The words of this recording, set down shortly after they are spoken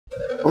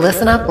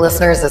Listen up,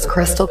 listeners, it's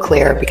crystal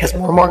clear because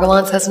More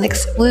Morgellons has an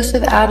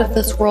exclusive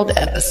out-of-this-world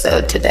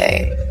episode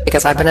today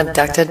because I've been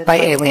abducted by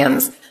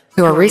aliens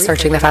who are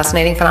researching the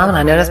fascinating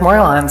phenomenon known as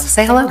Morgellons.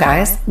 Say hello,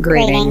 guys.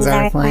 Greetings,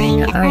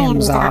 Earthling. I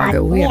am Zog.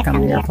 We have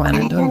come to your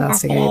planet to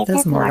investigate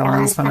this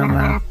Morgellons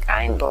phenomenon.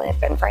 I'm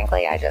Blip, and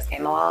frankly, I just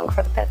came along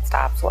for the pit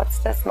stops. What's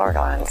this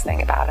Morgellons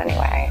thing about,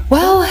 anyway?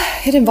 Well,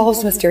 it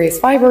involves mysterious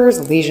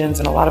fibers, lesions,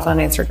 and a lot of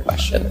unanswered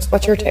questions.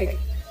 What's your take?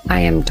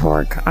 I am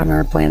Torque. On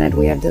our planet,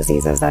 we have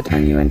diseases that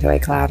turn you into a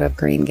cloud of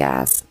green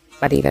gas,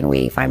 but even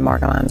we find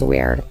Morgellons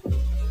weird.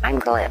 I'm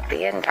Glib,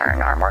 the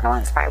intern. Are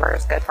Morgellons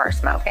fibers good for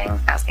smoking?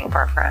 Asking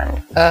for a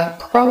friend.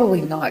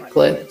 Probably not,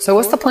 Glib. So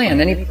what's the plan?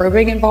 Any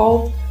probing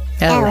involved?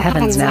 Oh,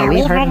 heavens no,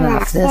 we've heard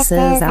enough. This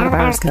is out of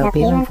our scope,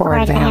 even for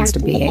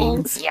advanced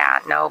beings. Yeah,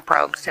 no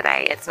probes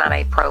today. It's not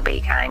a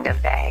proby kind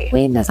of day.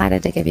 We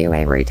decided to give you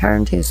a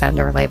return to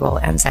sender label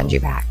and send you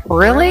back.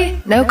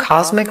 Really? No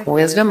cosmic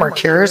wisdom or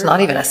cures?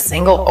 Not even a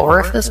single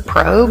orifice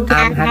probe?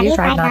 Have you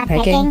tried not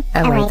picking?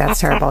 Oh wait, that's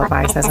terrible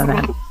advice, isn't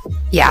it?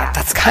 Yeah,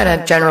 that's kind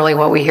of generally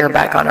what we hear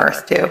back on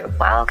Earth, too.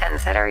 Well,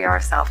 consider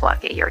yourself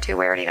lucky. You're too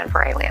weird even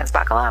for aliens.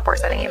 Buckle up, we're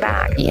sending you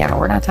back. Yeah,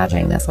 we're not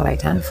touching this with a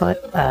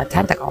 10-foot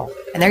tentacle.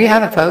 And there you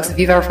have it, folks. If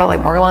you've ever felt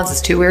like Morgellons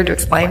is too weird to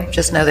explain,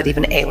 just know that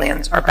even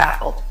aliens are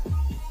baffled.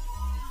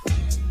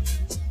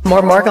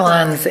 More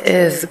Morgellons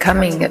is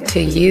coming to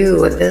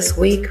you this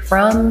week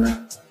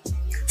from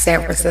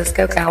San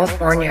Francisco,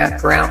 California,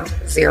 ground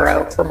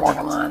zero for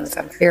Morgellons.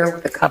 I'm here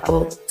with a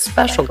couple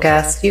special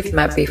guests you've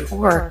met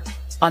before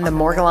on the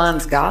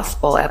Morgellons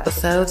Gospel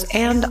episodes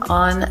and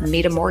on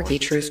Meet a Morgie,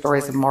 True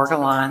Stories of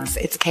Morgellons.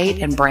 It's Kate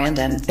and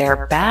Brandon.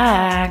 They're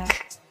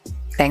back.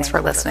 Thanks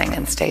for listening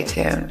and stay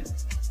tuned.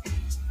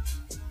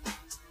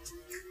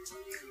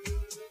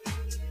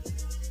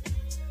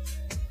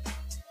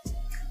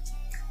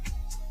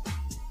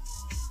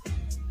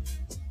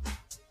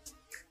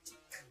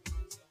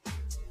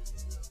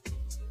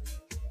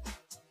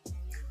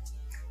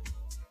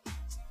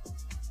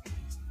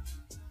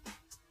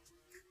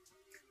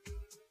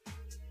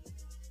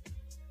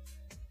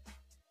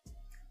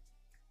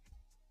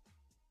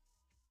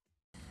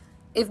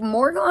 If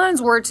Morgellons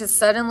were to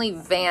suddenly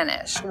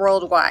vanish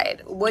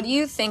worldwide, what do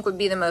you think would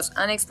be the most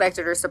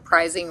unexpected or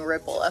surprising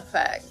ripple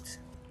effect?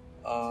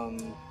 Are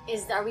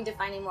we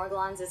defining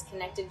Morgellons as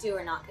connected to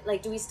or not?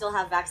 Like, do we still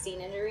have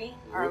vaccine injury?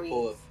 Or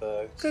ripple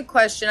effect. Good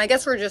question. I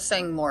guess we're just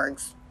saying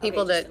morgues.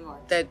 People okay,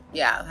 that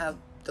have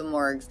the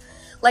morgues.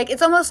 Like,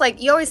 it's almost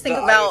like you always think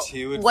about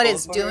what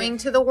it's doing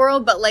to the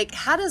world, but like,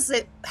 how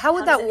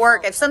would that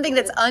work? If something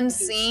that's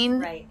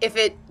unseen, if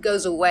it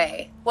goes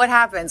away, what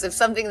happens if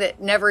something that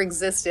never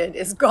existed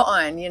is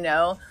gone, you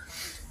know?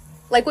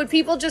 Like, would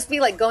people just be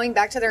like going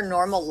back to their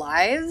normal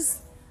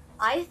lives?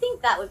 I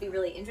think that would be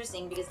really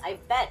interesting because I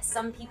bet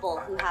some people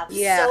who have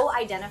so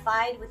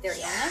identified with their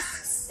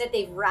illness that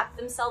they've wrapped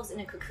themselves in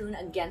a cocoon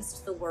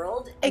against the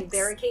world and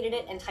barricaded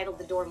it and titled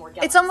the door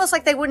Morgellons. It's almost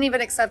like they wouldn't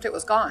even accept it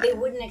was gone. They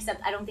wouldn't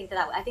accept. I don't think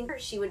that. I think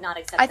she would not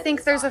accept. I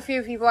think there's a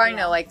few people I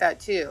know like that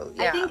too.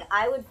 Yeah. I think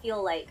I would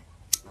feel like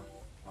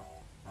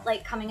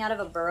coming out of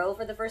a burrow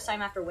for the first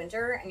time after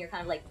winter, and you're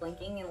kind of like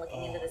blinking and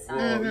looking into the sun.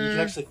 Mm-hmm. You can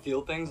actually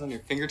feel things on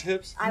your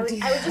fingertips. I would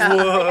just. I think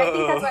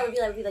that's what I would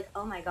be like. I would be like,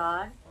 oh my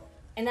god,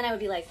 and then I would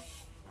be like.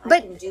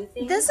 But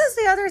this is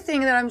the other thing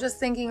that I'm just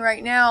thinking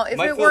right now. If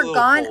it were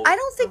gone, I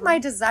don't think my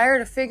desire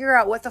to figure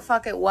out what the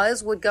fuck it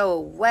was would go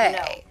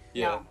away.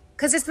 No.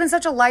 Because it's been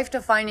such a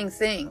life-defining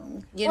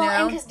thing, you know?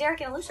 and because Derek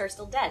and Alicia are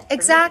still dead.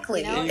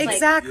 Exactly. Me, you know?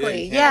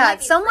 Exactly. Yeah.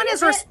 Someone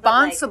is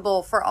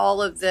responsible for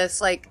all of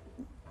this, like,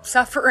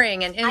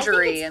 suffering and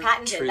injury. I think it's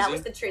patented. That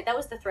was the truth. That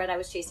was the thread I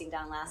was chasing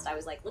down last. I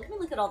was like,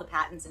 look at all the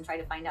patents and try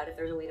to find out if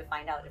there's a way to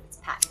find out if it's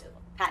patented.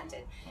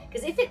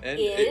 Because if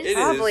it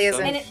probably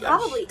isn't. And it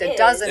probably is.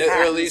 Doesn't patents,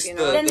 or at least you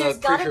know? Then there's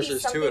got to be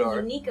precursors something to it are.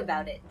 unique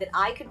about it that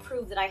I could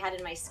prove that I had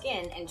in my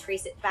skin and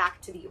trace it back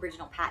to the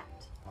original patent.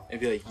 And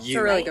be like, That's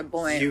a really good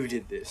point. You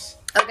did this.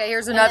 Okay,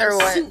 here's another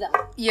one. Sue them.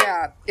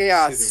 Yeah.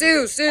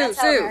 Sue. Sue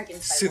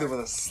them with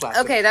a slap.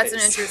 Okay, that's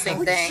an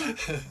interesting thing.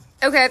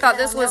 Okay, I thought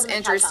this was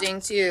interesting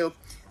too.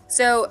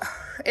 So,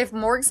 if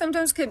morgue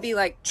symptoms could be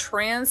like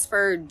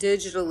transferred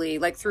digitally,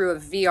 like through a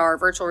VR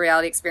virtual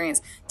reality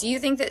experience, do you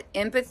think that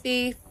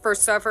empathy for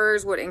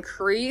sufferers would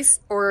increase,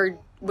 or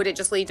would it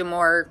just lead to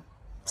more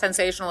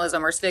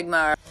sensationalism or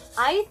stigma?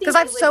 Because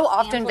I've so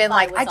often been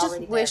like, I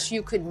just wish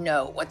you could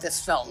know what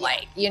this felt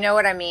like. You know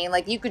what I mean?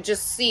 Like, you could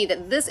just see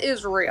that this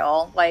is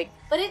real. Like,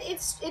 but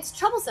it's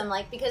troublesome.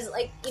 Like, because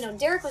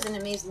Derek was an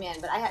amazing man,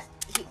 but I had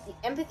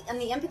empathy in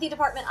the empathy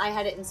department. I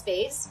had it in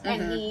space,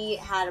 and he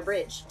had a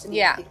bridge to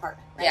the empathy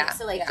department. Right? Yeah.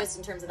 So just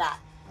in terms of that,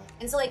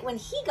 and so when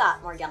he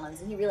got Morgellons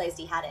and he realized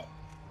he had it,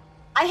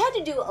 I had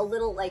to do a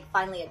little,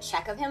 finally a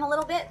check of him a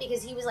little bit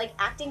because he was,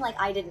 acting like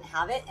I didn't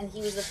have it, and he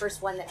was the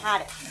first one that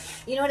had it.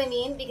 You know what I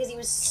mean? Because he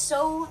was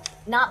so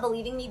not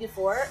believing me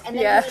before, and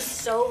then he was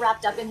so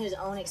wrapped up in his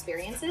own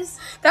experiences.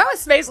 That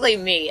was basically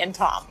me and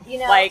Tom. You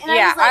know?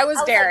 I was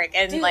Derek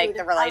in,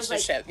 the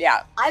relationship.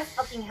 I've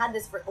fucking had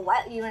this for a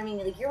while. You know what I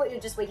mean? You're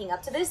just waking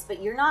up to this,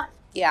 but you're not...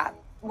 Yeah.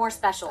 more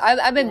special.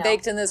 I've been you know?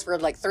 baked in this for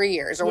like 3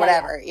 years or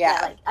whatever. Yeah.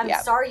 Like,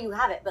 I'm sorry you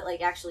have it, but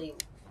like actually,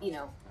 you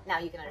know, now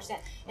you can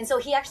understand. And so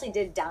he actually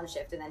did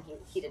downshift, and then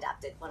he'd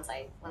adapted once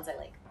I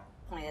like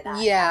pointed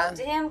that out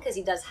to him, because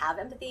he does have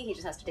empathy. He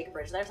just has to take a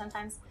bridge there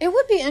sometimes. It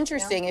would be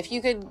interesting if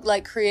you could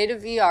like create a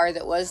VR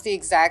that was the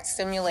exact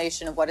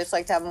simulation of what it's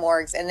like to have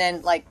morgues, and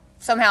then like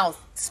somehow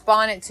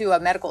spawn it to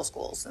medical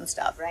schools and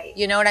stuff. Right.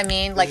 You know what I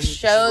mean? Like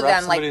show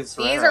them like these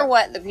are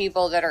what the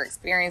people that are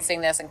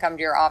experiencing this and come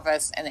to your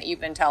office and that you've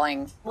been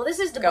telling. Well, this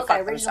is the book I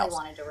originally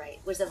wanted to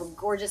write, was of a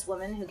gorgeous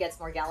woman who gets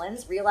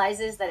Morgellons,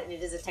 realizes that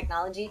it is a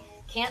technology,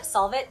 can't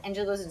solve it, and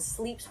just goes and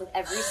sleeps with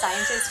every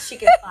scientist she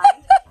can find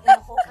in the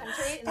whole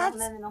country and That's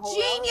then in the whole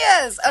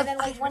genius. world. And then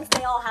like once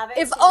they all have it,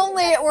 If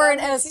only it were an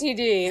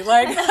STD.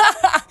 Like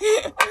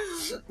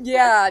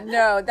yeah,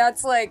 no,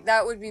 that's like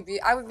that would be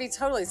I would be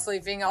totally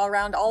sleeping all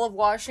around all of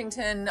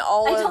Washington,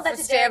 all I of told that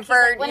to Stanford.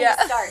 Derek, when yeah.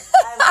 do you start?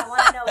 I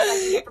want to know if I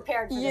can get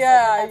prepared for this.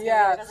 Yeah, like,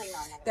 yeah. I was like, no,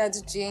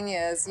 That's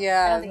genius. I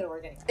Yeah. don't think it'll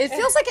work anymore. It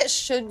feels like it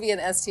should be an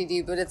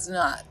STD, but it's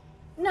not.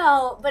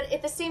 No, but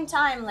at the same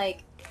time,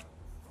 like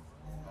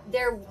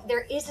there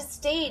is a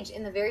stage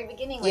in the very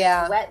beginning when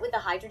it's wet with the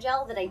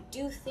hydrogel that I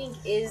do think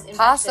is infectious.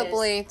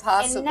 Possibly.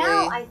 And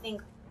now I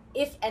think,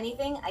 if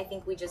anything, I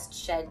think we just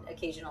shed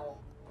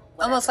occasional.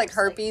 Almost like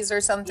herpes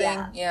or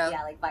something. Yeah.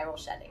 Like viral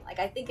shedding. Like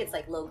I think it's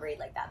like low grade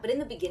like that. But in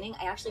the beginning,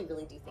 I actually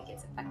really do think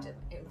it's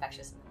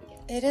infectious in the beginning.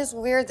 It is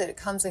weird that it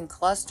comes in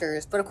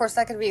clusters, but of course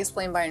that could be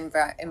explained by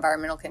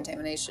environmental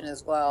contamination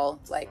as well,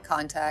 like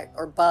contact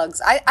or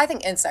bugs. I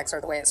think insects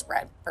are the way it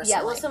spread, personally.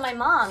 Yeah, well, so my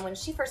mom, when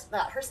she first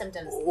got her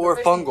symptoms... Or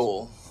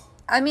fungal.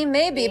 I mean,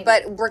 maybe,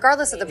 but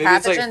regardless of the Maybe pathogen,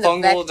 it's like the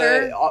fungal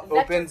vector... that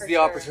opens the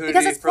opportunity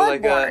Because it's for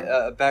like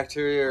bloodborne. a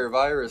bacteria or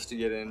virus to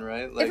get in,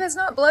 right? Like, if it's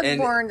not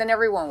bloodborne, then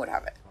everyone would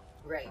have it.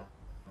 Right.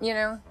 You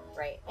know?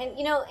 Right. And,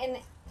 you know, and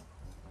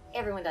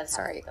everyone does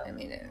have it, though. I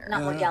mean...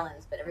 Not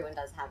Morgellons, but everyone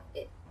does have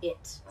it.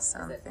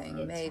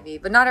 Something, maybe.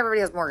 But not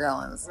everybody has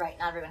Morgellons. Right,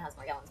 not everyone has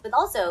Morgellons. But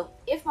also,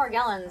 if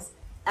Morgellons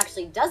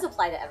actually does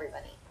apply to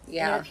everybody,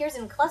 and it appears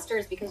in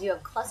clusters because you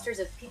have clusters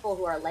of people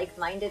who are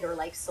like-minded or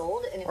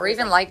like-souled. Or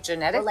even like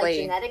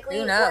genetically.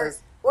 Who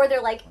knows? Or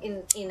they're like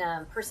in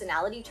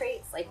personality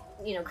traits. Like,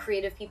 you know,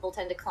 creative people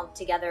tend to clump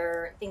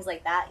together, things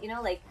like that, you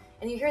know? Like,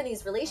 and you hear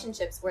these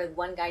relationships where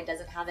one guy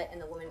doesn't have it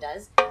and the woman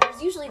does.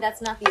 Because usually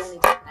that's not the only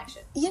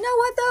connection. You know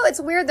what, though?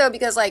 It's weird, though,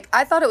 because, like,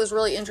 I thought it was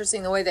really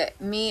interesting the way that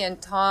me and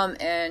Tom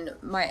and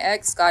my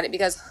ex got it,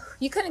 because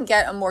you couldn't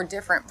get a more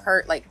different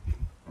person.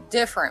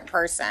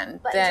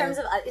 But in terms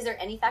of, is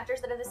there any factors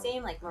that are the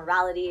same? Like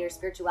morality or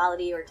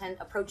spirituality or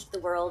approach to the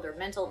world or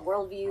mental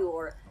worldview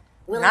or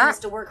willingness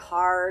to work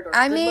hard or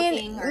good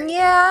looking?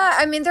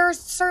 I mean, there are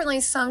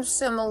certainly some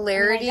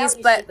similarities,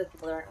 but... sleep with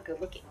people who aren't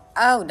good looking.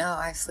 Oh, no,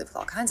 I sleep with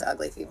all kinds of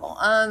ugly people.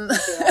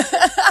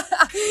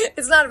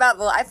 It's not about...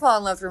 I fall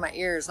in love through my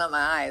ears, not my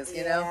eyes,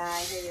 you know? Yeah,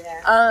 I hear you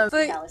there.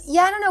 But,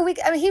 yeah, I don't know.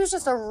 I mean, he was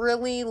just a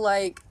really,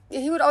 like...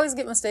 He would always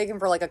get mistaken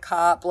for, like, a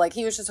cop. Like,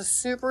 he was just a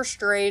super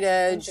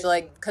straight-edge,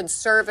 like,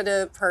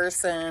 conservative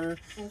person.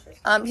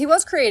 He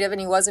was creative, and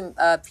he was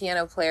a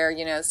piano player,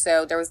 you know,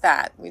 so there was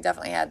that. We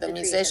definitely had the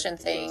musician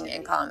thing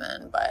in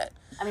common, but...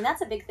 I mean,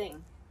 that's a big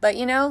thing. But,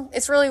 you know,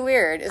 it's really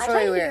weird. It's really weird. I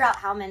try to figure out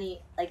how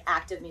many, like,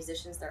 active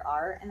musicians there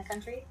are in the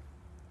country.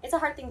 It's a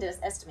hard thing to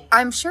estimate.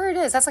 I'm sure it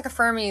is. That's like a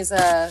Fermi's thing,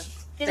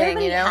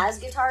 everybody you know? has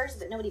guitars,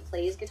 but nobody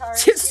plays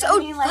guitars. It's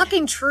so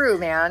fucking true,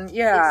 man.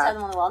 Yeah. They just have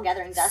them on the wall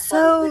gathering dust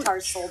while the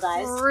guitar's soul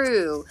dies.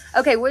 True.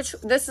 Okay,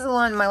 this is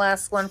my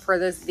last one for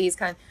these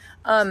kind.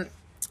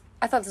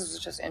 I thought this was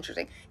just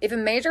interesting. If a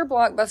major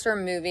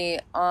blockbuster movie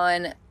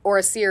or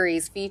a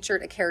series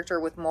featured a character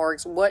with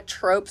morgues, what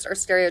tropes or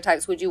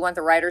stereotypes would you want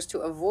the writers to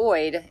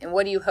avoid, and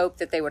what do you hope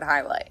that they would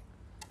highlight?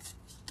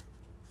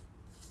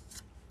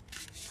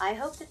 I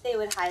hope that they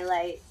would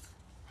highlight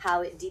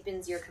how it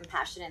deepens your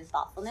compassion and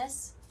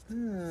thoughtfulness.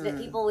 That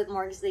people with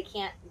morgues, they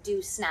can't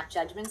do snap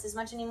judgments as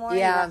much anymore.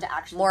 Yeah, you have to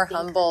actually more think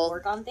humble, and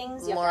work on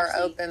things. You more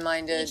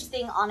open-minded. Each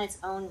thing on its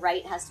own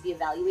right has to be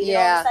evaluated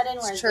all of a sudden,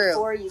 whereas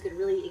before you could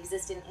really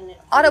exist in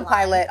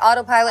Autopilot,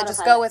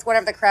 just go with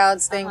whatever the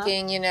crowd's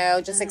thinking, you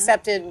know, just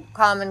accepted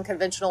common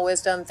conventional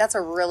wisdom. That's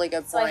a really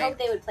good point. So I hope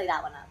they would play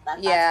that one up.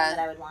 That's one that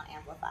I would want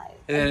amplified.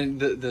 And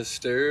then the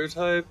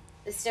stereotype?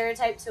 The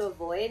stereotype to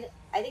avoid,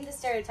 I think the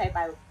stereotype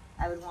I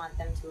would want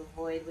them to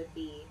avoid would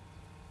be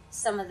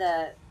some of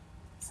the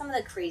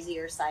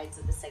crazier sides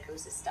of the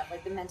psychosis stuff,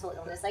 like the mental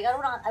illness. Like I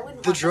wouldn't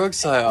want the drug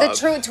side. The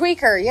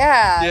tweaker,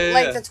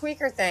 like the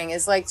tweaker thing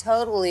is like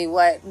totally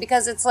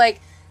because it's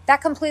like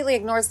that completely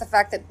ignores the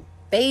fact that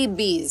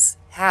babies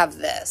have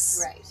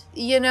this. Right.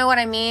 You know what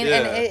I mean? Yeah.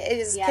 And it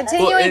is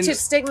continuing to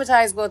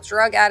stigmatize both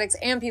drug addicts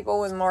and people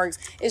with morgues.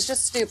 It's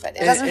just stupid.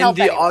 It doesn't help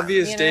anyone. And the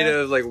obvious data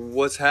of like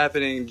what's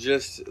happening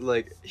just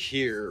like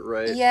here,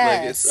 right?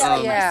 Yes.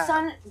 Like, my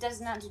son does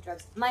not do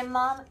drugs. My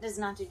mom does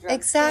not do drugs.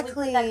 Exactly.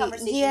 So we put that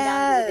conversation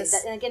down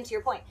because and again, to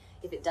your point,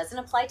 if it doesn't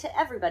apply to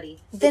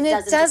everybody, then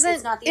it doesn't.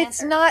 It's not the answer.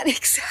 It's not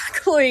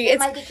exactly. It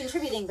might be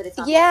contributing, but it's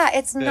not. Yeah,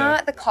 it's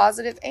not the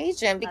causative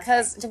agent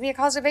because to be a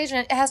causative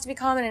agent, it has to be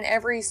common in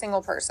every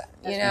single person.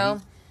 You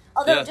know.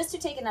 Although, just to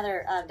take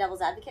another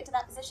devil's advocate to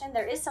that position,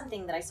 there is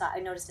something that I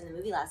noticed in the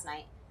movie last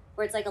night,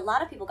 where it's like a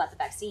lot of people got the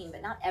vaccine,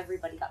 but not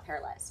everybody got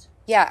paralyzed.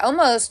 Yeah,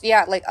 almost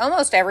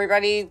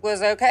everybody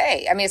was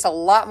okay. I mean, it's a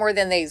lot more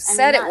than they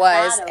said it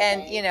was. Okay,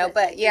 and, you know,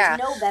 but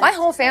no my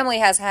whole family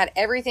has had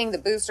everything, the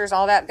boosters,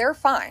 all that. They're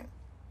fine.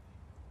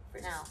 For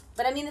now.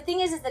 But I mean, the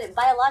thing is that it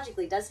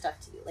biologically does stuff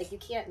to you. Like, you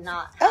can't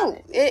not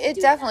have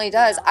it definitely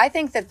does. You know? I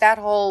think that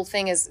whole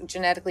thing is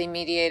genetically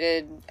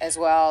mediated as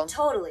well.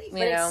 Totally.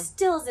 But it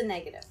still is a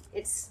negative.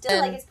 It's still,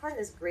 like, it's part of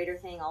this greater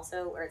thing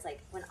also, where it's like,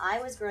 when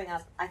I was growing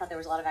up, I thought there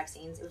was a lot of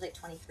vaccines. It was like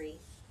 23.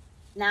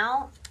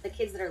 Now, the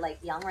kids that are, like,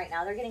 young right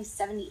now, they're getting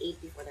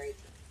 78 before they're 18.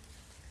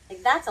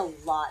 Like, that's a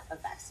lot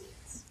of vaccines.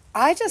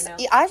 I just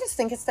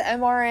think it's the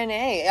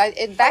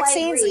mRNA.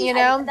 Vaccines, you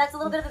know. That's a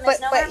little bit of a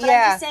misnomer, but I'm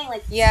just saying,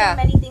 like, so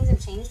many things have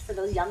changed for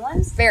those young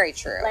ones. Very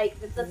true. Like,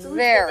 the food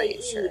that they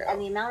eat and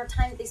the amount of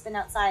time that they spend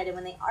outside, and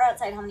when they are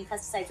outside, how many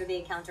pesticides are they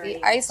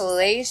encountering? The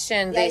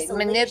isolation, the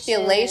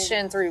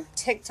manipulation through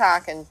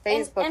TikTok and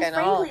Facebook and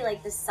all. frankly,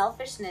 like, the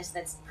selfishness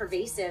that's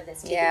pervasive,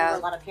 that's taking over a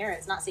lot of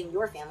parents. Not saying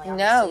your family, obviously.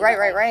 No,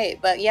 right.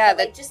 But yeah,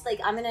 but just like,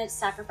 I'm going to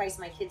sacrifice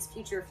my kid's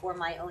future for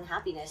my own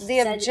happiness. The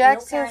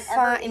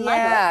objectifying,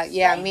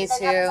 me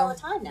too. All the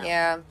time now.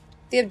 Yeah.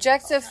 The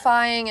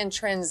objectifying and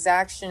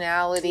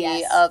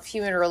transactionality of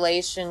human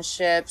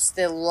relationships,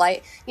 the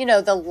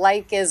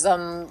likeitis,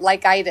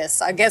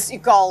 I guess you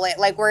call it,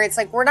 like where it's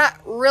like we're not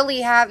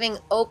really having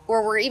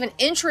where we're even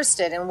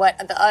interested in what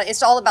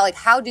it's all about. Like,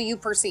 how do you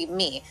perceive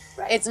me?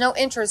 Right. It's no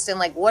interest in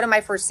like what am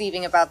I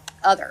perceiving about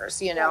others,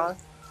 you know? Right.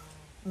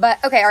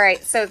 But okay, all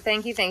right. So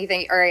thank you.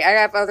 All right, I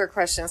have other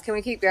questions. Can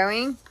we keep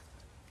going?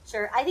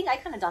 Sure. I think I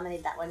kind of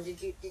dominated that one. Do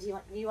you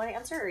want to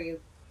answer, or you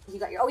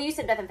got your? Oh, you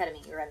said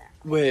methamphetamine. You were in there.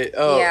 Wait.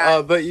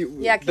 But you.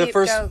 Yeah. The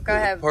first go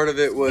ahead. Part of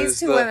it was these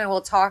two women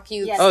will talk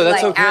you. Yes. Oh,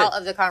 that's okay. Out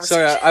of the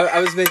conversation. Sorry, I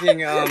was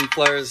making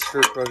flyers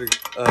for Project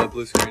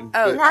Blue Screen.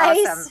 Oh,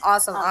 nice.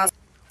 Awesome.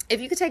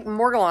 If you could take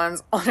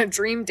Morgellons on a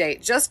dream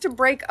date just to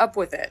break up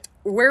with it,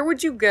 where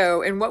would you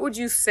go and what would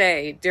you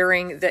say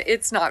during the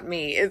 "It's not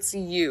me, it's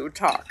you"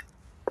 talk?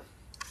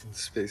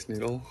 Space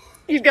Needle.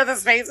 You'd go the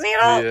Space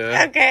Needle?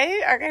 Yeah.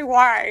 Okay.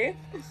 Why?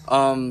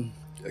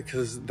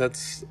 Because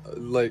that's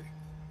like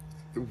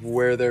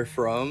where they're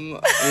from.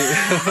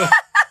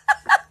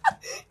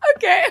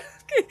 Okay.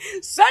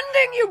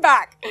 Sending you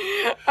back.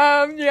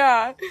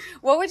 Yeah.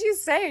 What would you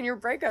say in your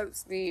breakup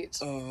speech?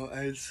 Oh,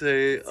 I'd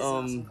say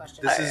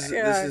this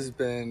has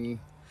been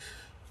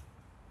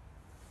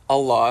a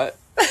lot,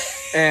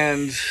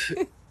 and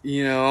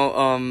you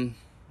know,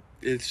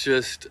 it's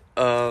just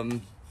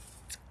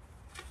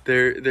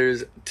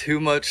there's too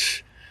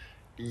much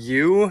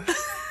you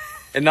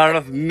and not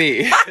enough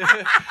me.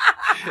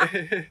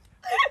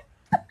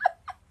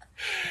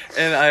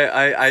 And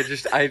I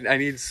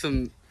need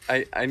some.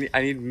 I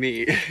need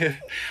me.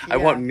 I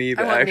want me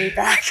back. I want me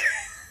back.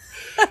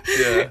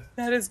 Yeah.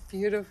 That is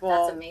beautiful.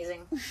 That's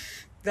amazing.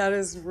 That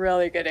is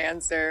really good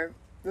answer.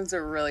 That's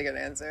a really good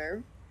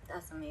answer.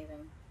 That's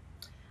amazing.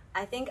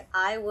 I think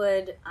I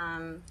would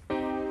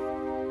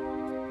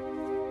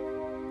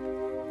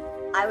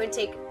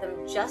take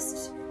them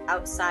just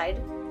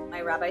outside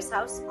my rabbi's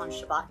house on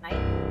Shabbat night,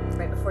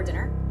 right before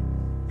dinner,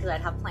 because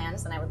I'd have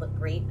plans and I would look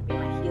great. I'd be in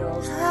my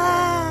heels,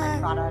 my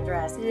Prada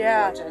dress,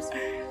 gorgeous,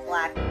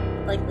 black,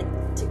 like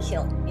to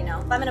kill, you know?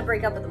 If I'm gonna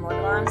break up with the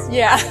Morgellons,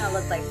 I'm gonna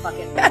look like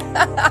fucking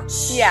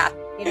yeah.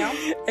 You know?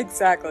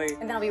 Exactly.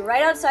 And then I'll be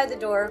right outside the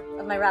door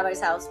of my rabbi's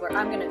house where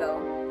I'm gonna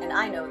go, and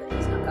I know that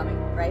he's not coming,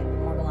 right? The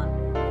Morgellon.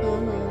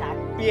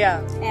 Mm-hmm.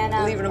 Yeah. And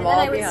leaving them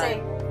all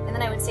behind. And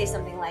then I would say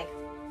something like,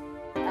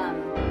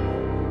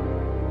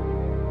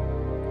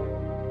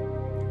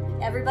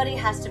 everybody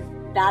has to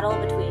battle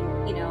between,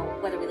 you know,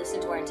 whether we listen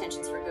to our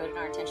intentions for good and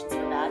our intentions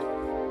for bad.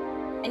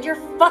 And you're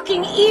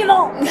fucking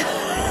evil!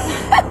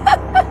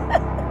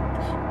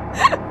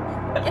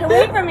 Get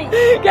away from me!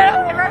 Get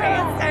away from me!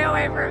 Stay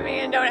away from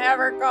me and don't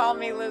ever call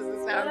me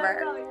Liz's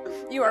number.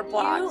 You are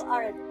blocked. You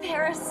are a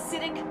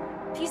parasitic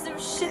piece of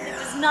shit that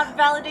does not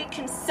validate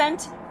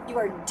consent. You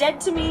are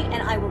dead to me,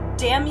 and I will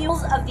damn you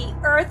of the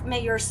earth. May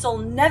your soul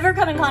never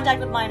come in contact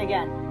with mine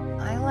again.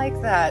 I like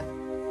that.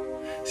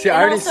 See,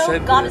 I already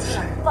said God this. is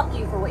gonna fuck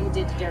you for what you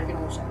did to Derek and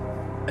Alicia.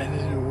 It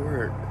didn't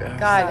work.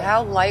 God,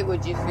 how light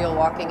would you feel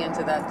walking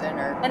into that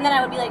dinner? And then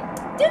I would be like,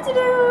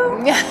 doo-doo-doo.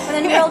 And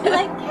then your girl would be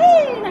like,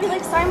 hey. And I'd be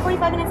like, sorry, I'm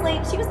 45 minutes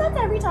late. She goes, that's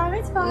every time.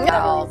 It's fine.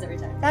 No. Every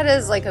time. That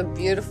is like a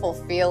beautiful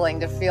feeling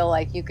to feel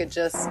like you could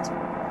just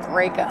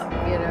break up,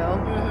 you know?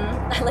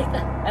 Mm-hmm. I like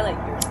that. I like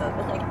yours, though.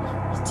 But like,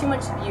 there's too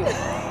much of you.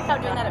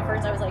 Without doing that at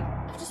first, I was like,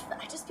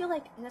 I just feel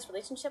like in this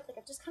relationship, like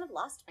I've just kind of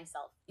lost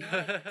myself. You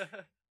know?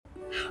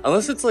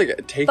 Unless it's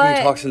like taking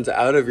toxins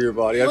out of your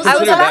body. I was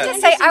about to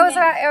say, I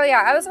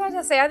was about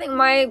to say, I think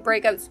my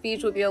breakup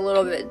speech would be a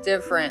little bit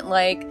different.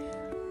 Like,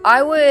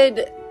 I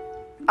would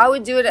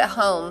do it at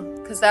home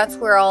because that's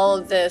where all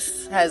of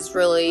this has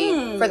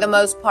really, for the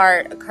most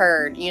part,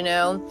 occurred, you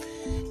know?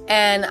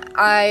 And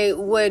I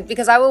would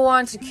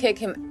want to kick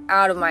him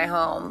out of my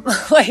home.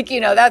 Like,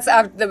 that's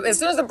after as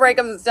soon as the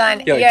breakup is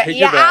done. Yeah, take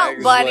your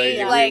out, bags,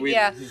 buddy.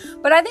 yeah.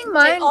 But I think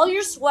mine. Take all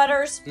your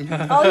sweaters,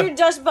 all your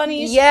dust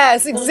bunnies.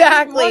 Yes,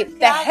 exactly.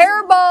 The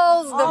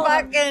hairballs, the all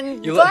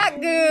fucking black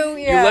goo.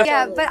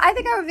 Yeah. But I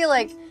think I would be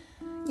like,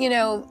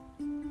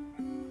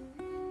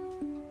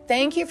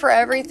 thank you for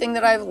everything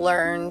that I've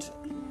learned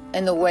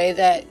and the way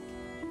that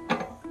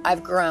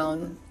I've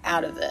grown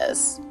out of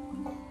this.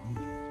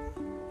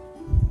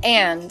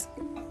 And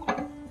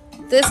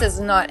this is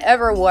not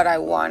ever what I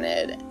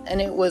wanted, and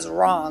it was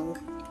wrong.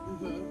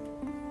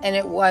 And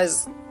it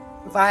was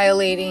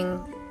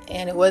violating,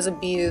 and it was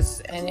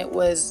abuse, and it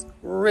was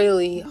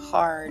really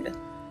hard.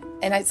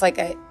 And it's like,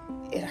 it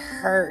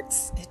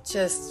hurts. It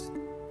just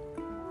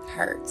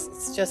hurts.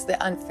 It's just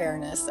the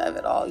unfairness of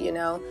it all,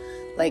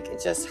 Like,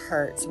 it just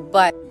hurts.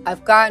 But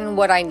I've gotten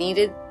what I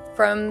needed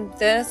from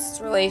this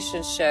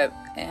relationship,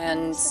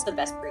 and This is the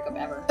best breakup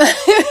ever.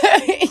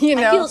 I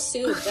feel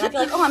soothed, and I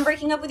feel like, I'm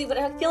breaking up with you, but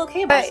I feel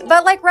okay about it.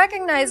 But like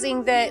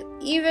recognizing that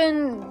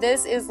even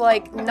this is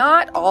like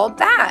not all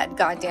bad,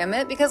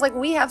 goddammit, because like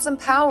we have some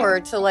power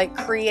to like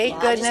create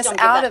goodness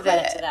out of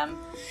it. To them.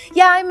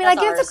 Yeah, I mean, That's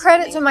I give the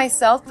credit to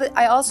myself, but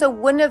I also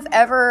wouldn't have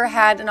ever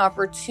had an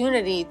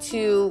opportunity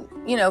to,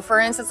 for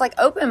instance, like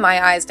open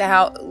my eyes to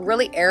how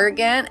really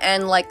arrogant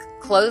and like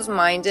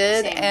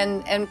closed-minded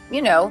and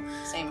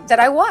Same. that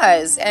I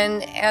was.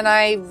 And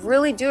I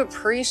really do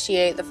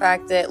appreciate the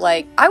fact that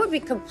like I would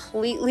be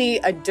completely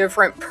a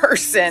different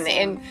person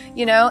and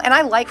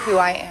I like who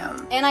I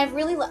am. And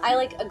I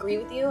like agree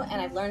with you,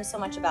 and I've learned so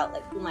much about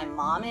like who my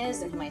mom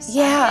is and who my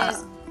son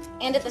is.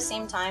 And at the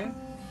same time,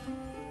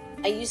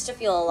 I used to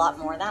feel a lot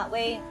more that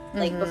way.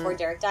 Like before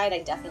Derek died,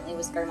 I definitely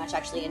was very much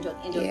actually into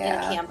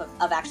a camp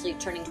of actually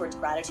turning towards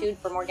gratitude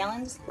for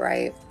Morgellons.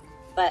 Right.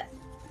 But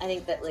I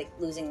think that like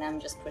losing them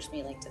just pushed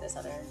me like to this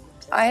other.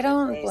 I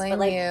don't blame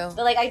you.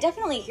 But like I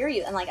definitely hear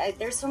you, and like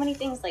there's so many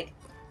things like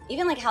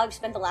even like how I've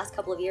spent the last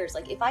couple of years.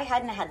 Like if I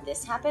hadn't had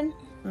this happen,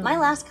 my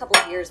last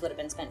couple of years would have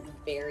been spent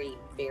very,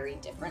 very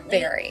differently.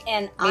 Very.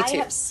 And I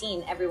have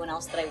seen everyone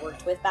else that I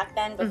worked with back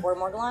then before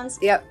Morgellons.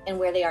 Yep. And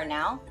where they are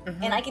now.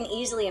 And I can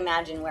easily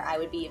imagine where I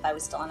would be if I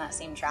was still on that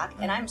same track.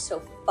 And I'm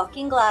so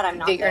fucking glad I'm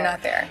not there. You're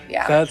not there.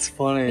 Yeah. That's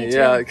funny.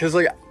 Yeah, because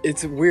like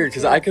it's weird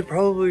because I could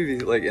probably be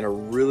like in a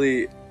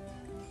really,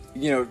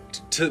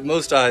 to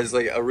most eyes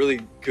like a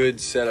really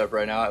good setup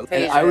right now,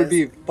 and I would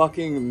be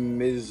fucking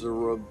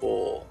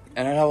miserable.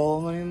 And I'd have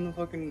all the money in the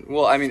fucking...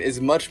 Well, I mean, as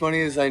much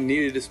money as I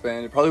needed to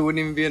spend, it probably wouldn't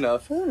even be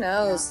enough. Who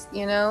knows,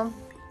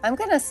 I'm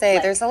going to say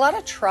there's a lot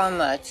of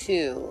trauma,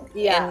 too,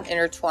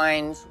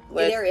 intertwined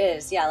with... There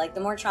is, like,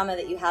 the more trauma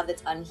that you have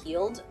that's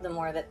unhealed, the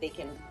more that they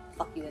can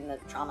fuck you in the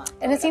trauma.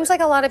 And it seems like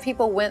a lot of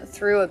people went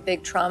through a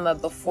big trauma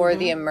before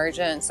the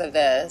emergence of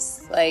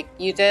this. Like,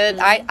 you did.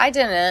 I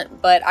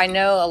didn't, but I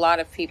know a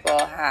lot of people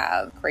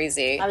have.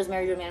 Crazy. I was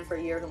married to a man for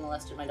a year who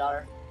molested my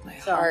daughter. My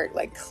heart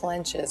like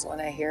clenches when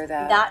I hear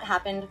that. That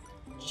happened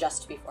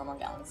just before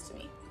Morgellons to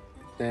me.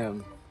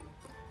 Damn.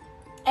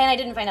 And I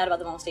didn't find out about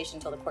the molestation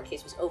until the court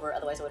case was over.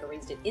 Otherwise, I would have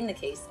raised it in the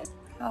case.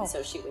 Oh.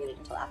 So she waited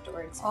until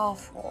afterwards.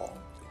 Awful.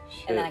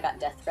 Shit. And then I got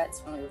death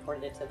threats when we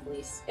reported it to the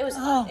police. It was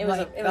Oh, fun. It was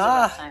a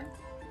rough time.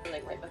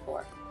 Like right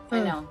before. I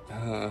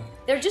know.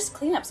 They're just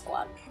cleanup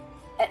squad.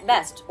 At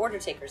best, order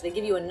takers. They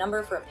give you a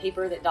number for a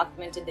paper that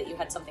documented that you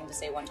had something to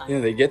say one time.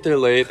 Yeah, they get there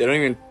late. They don't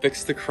even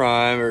fix the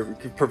crime or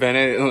prevent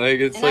it. Like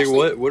it's And like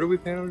actually, what are we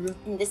paying them to do?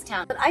 In this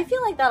town, but I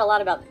feel like that a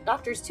lot about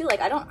doctors too.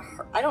 Like I don't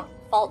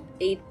fault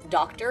a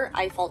doctor.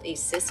 I fault a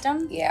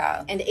system.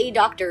 Yeah. And a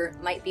doctor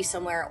might be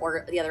somewhere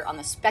or the other on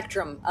the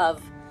spectrum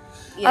of.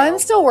 I'm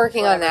still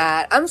working on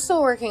that.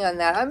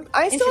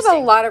 I still have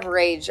a lot of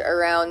rage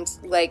around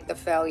like the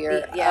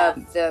failure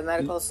of the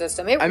medical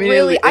system. I mean,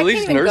 at can't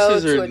least even go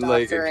nurses to a are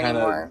like doctor kind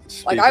anymore.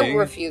 of Like I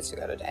refuse to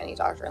go to any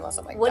doctor unless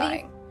I'm like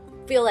dying.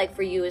 Do you feel like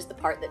for you is the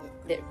part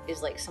that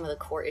is like some of the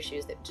core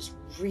issues that just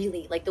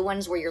really like the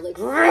ones where you're like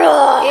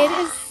it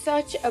is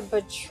such a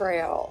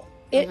betrayal.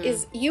 It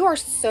is. You are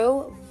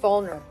so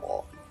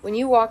vulnerable when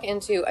you walk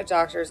into a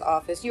doctor's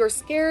office. You are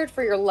scared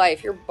for your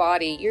life, your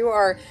body. You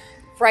are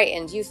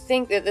frightened. You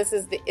think that this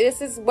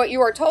is what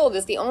you are told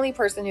is the only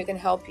person who can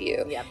help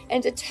you. Yep.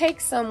 And to take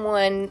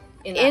someone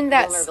in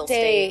that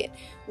state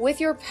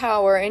with your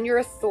power and your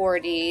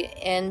authority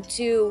and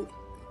to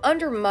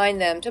undermine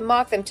them, to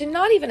mock them, to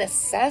not even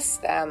assess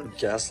them.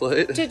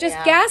 Gaslight? To just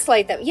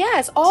gaslight them.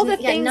 Yes, all the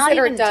things that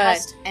are done.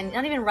 And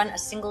not even run a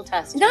single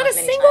test. Not a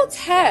single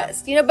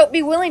test, but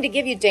be willing to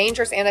give you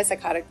dangerous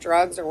antipsychotic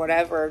drugs or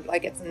whatever,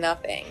 like it's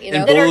nothing,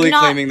 And boldly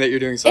claiming that you're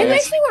doing science. It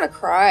makes me want to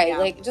cry,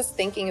 like just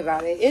thinking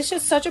about it. It's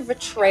just such a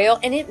betrayal,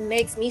 and it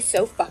makes me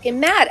so fucking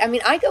mad. I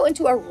mean, I go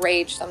into a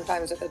rage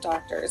sometimes at the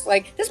doctors.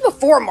 Like, this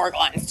before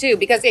Morgellons, too,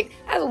 because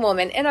as a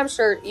woman, and I'm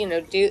sure,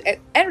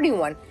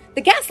 anyone,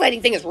 the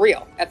gaslighting thing is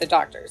real at the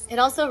doctors. It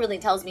also really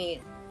tells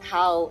me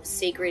how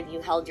sacred you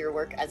held your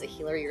work as a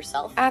healer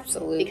yourself.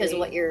 Absolutely. Because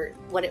what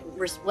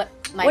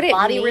my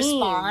body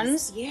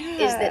responds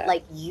is that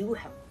like you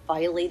have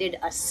violated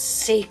a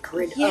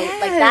sacred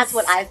oath. Like, that's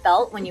what I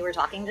felt when you were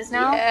talking just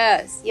now.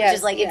 Yes. Which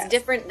is like, it's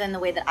different than the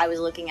way that I was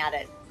looking at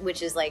it,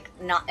 which is like,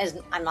 not as,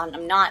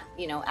 I'm not,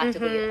 you know,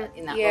 actively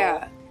in that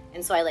role.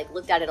 And so I like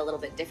looked at it a little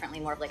bit differently,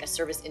 more of like a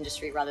service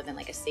industry rather than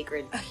like a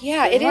sacred.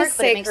 It is sacred.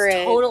 But it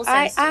makes total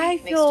sense. I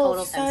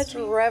feel such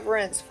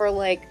reverence for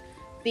like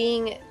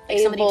being like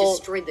able. Somebody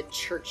destroyed the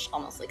church,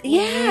 almost like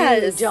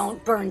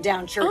don't burn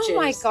down churches. Oh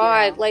my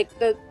God! You know? Like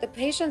the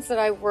patients that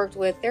I've worked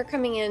with, they're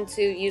coming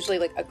into usually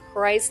like a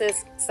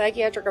crisis,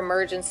 psychiatric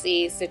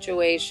emergency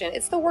situation.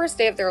 It's the worst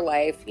day of their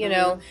life. You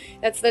know,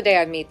 that's the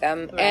day I meet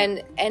them,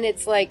 and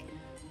it's like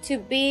to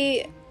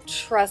be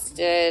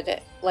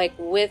trusted like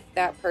with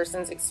that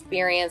person's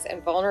experience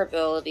and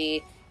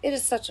vulnerability. It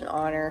is such an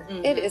honor.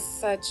 It is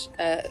such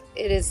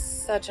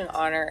an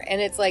honor. And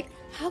it's like,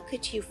 how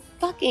could you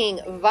fucking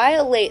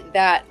violate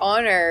that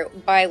honor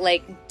by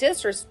like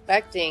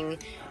disrespecting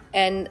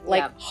and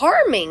like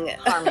harming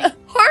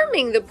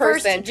the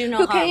person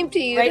who came to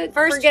you to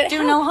forget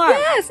no harm.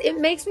 Yes, it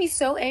makes me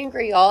so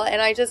angry, y'all.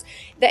 And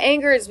the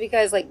anger is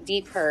because like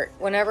deep hurt.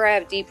 Whenever I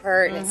have deep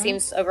hurt and it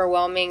seems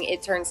overwhelming,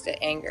 it turns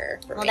to anger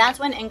for me. That's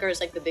when anger is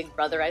like the big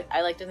brother.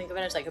 I like to think of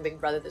it as like a big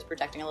brother that's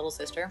protecting a little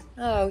sister.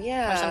 Oh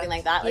yeah, or something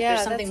like that. Like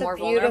there's something more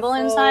vulnerable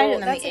inside,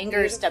 and then the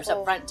anger steps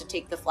up front to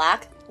take the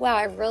flak. Wow,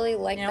 I really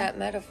like that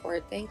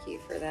metaphor. Thank you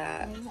for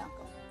that.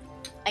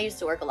 I used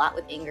to work a lot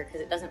with anger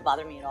because it doesn't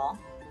bother me at all.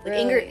 Like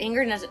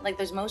anger doesn't, like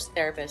there's most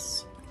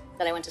therapists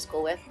that I went to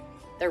school with,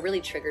 they're really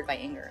triggered by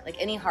anger. Like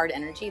any hard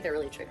energy, they're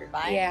really triggered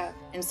by. Yeah.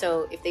 And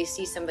so if they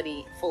see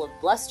somebody full of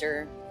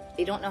bluster,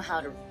 they don't know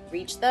how to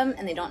reach them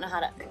and they don't know how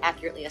to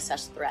accurately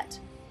assess threat.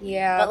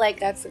 Yeah. But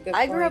like, that's a good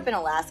I point. grew up in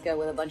Alaska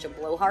with a bunch of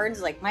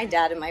blowhards. Like my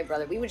dad and my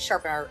brother, we would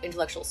sharpen our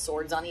intellectual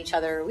swords on each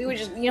other. We would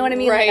just, you know what I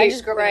mean? Right, like I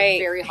just grew up in a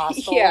very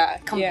hostile,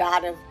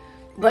 combative,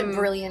 but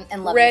brilliant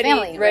and loving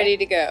family. Ready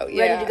to go.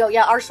 Yeah. Ready to go.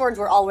 Yeah, our swords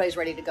were always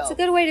ready to go. It's a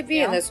good way to be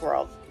in this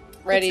world.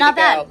 Ready it's not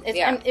to go.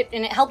 bad.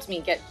 And it helped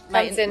me get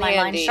my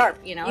mind sharp.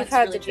 You know, you've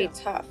had to be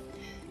tough.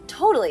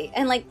 Totally.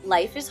 And like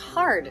life is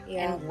hard,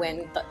 Yeah. and when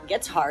it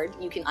gets hard,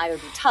 you can either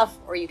be tough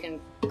or you can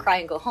cry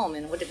and go home.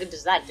 And what good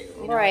does that do?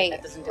 You know, Right.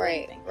 Like, that doesn't do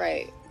Right. anything.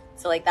 Right.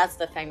 So like that's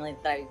the family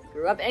that I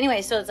grew up in.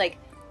 Anyway, so it's like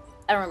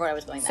I don't remember where I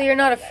was going. So you're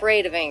not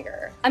afraid of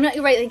anger. I'm not.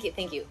 You're right.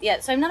 Thank you. Yeah.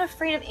 So I'm not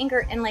afraid of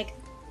anger, and like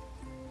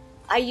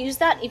I use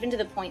that even to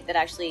the point that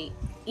actually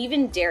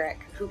even Derek,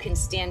 who can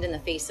stand in the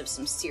face of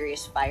some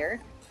serious fire,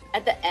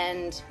 at the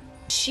end,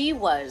 she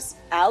was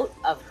out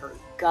of her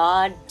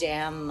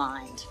goddamn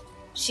mind.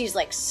 She's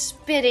like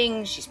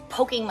spitting, she's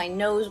poking my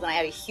nose when I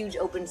have a huge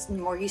open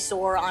morgie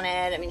sore on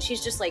it. I mean,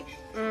 she's just like,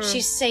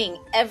 she's saying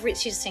that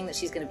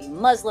she's going to be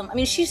Muslim. I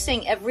mean, she's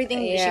saying everything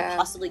that she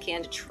possibly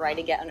can to try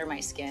to get under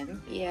my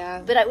skin.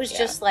 Yeah. But I was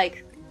just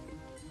like,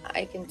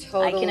 I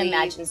can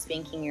imagine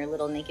spanking your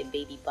little naked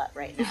baby butt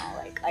right now.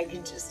 Like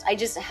I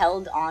just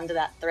held on to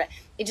that threat.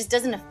 It just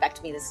doesn't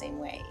affect me the same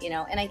way, you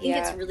know? And I think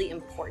it's really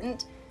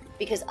important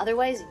because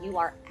otherwise you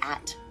are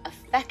at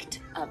effect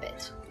of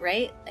it,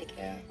 right? Like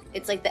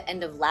it's like the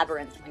end of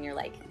Labyrinth when you're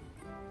like,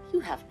 you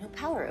have no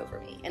power over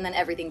me. And then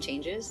everything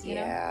changes, you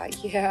know?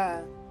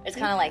 Yeah. It's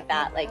kind of like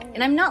that. Like,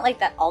 and I'm not like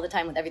that all the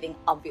time with everything,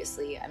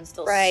 obviously. I'm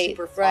still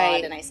super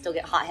flawed and I still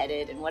get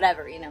hot-headed and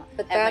whatever, you know?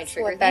 But I have that's my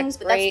trigger what that things,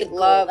 but great that's the goal.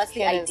 love That's the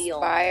can ideal.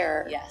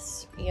 Inspire.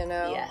 Yes. You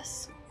know?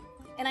 Yes.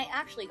 And I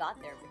actually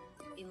got there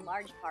in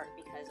large part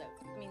because of,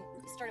 I mean,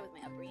 it started with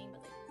my upbringing,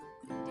 but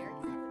like, Derek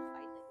and I would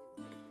fight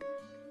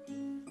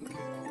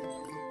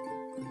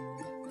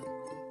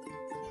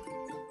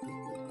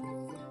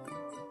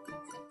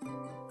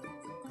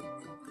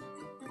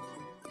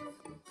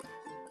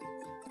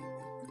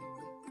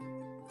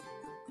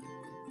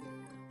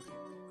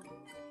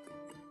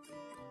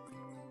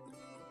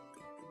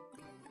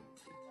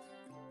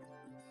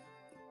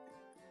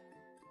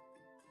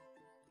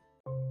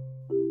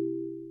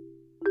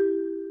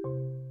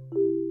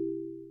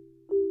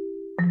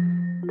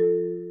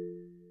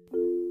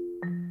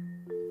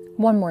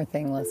One more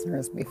thing,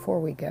 listeners,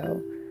 before we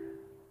go.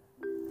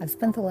 I've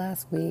spent the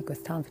last week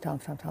with Tom,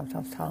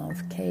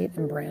 Kate,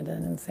 and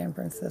Brandon in San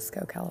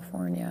Francisco,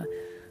 California.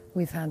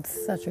 We've had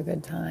such a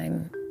good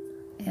time,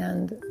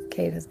 and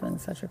Kate has been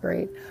such a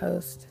great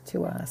host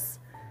to us.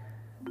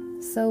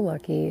 So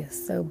lucky,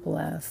 so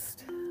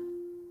blessed.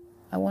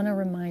 I want to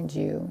remind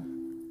you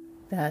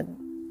that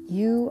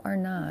you are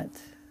not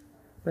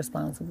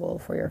responsible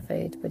for your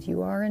fate, but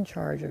you are in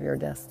charge of your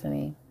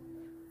destiny.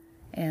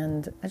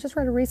 And I just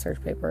read a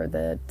research paper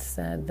that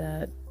said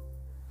that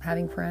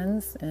having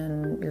friends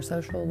and your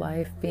social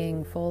life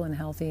being full and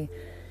healthy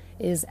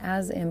is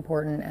as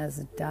important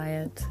as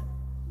diet,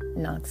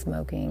 not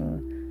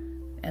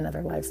smoking, and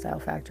other lifestyle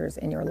factors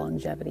in your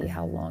longevity,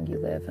 how long you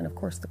live, and of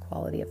course the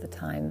quality of the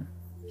time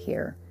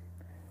here.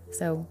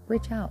 So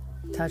reach out,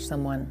 touch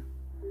someone,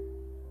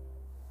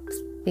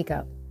 speak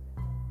up.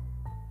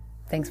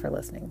 Thanks for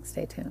listening.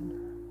 Stay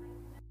tuned.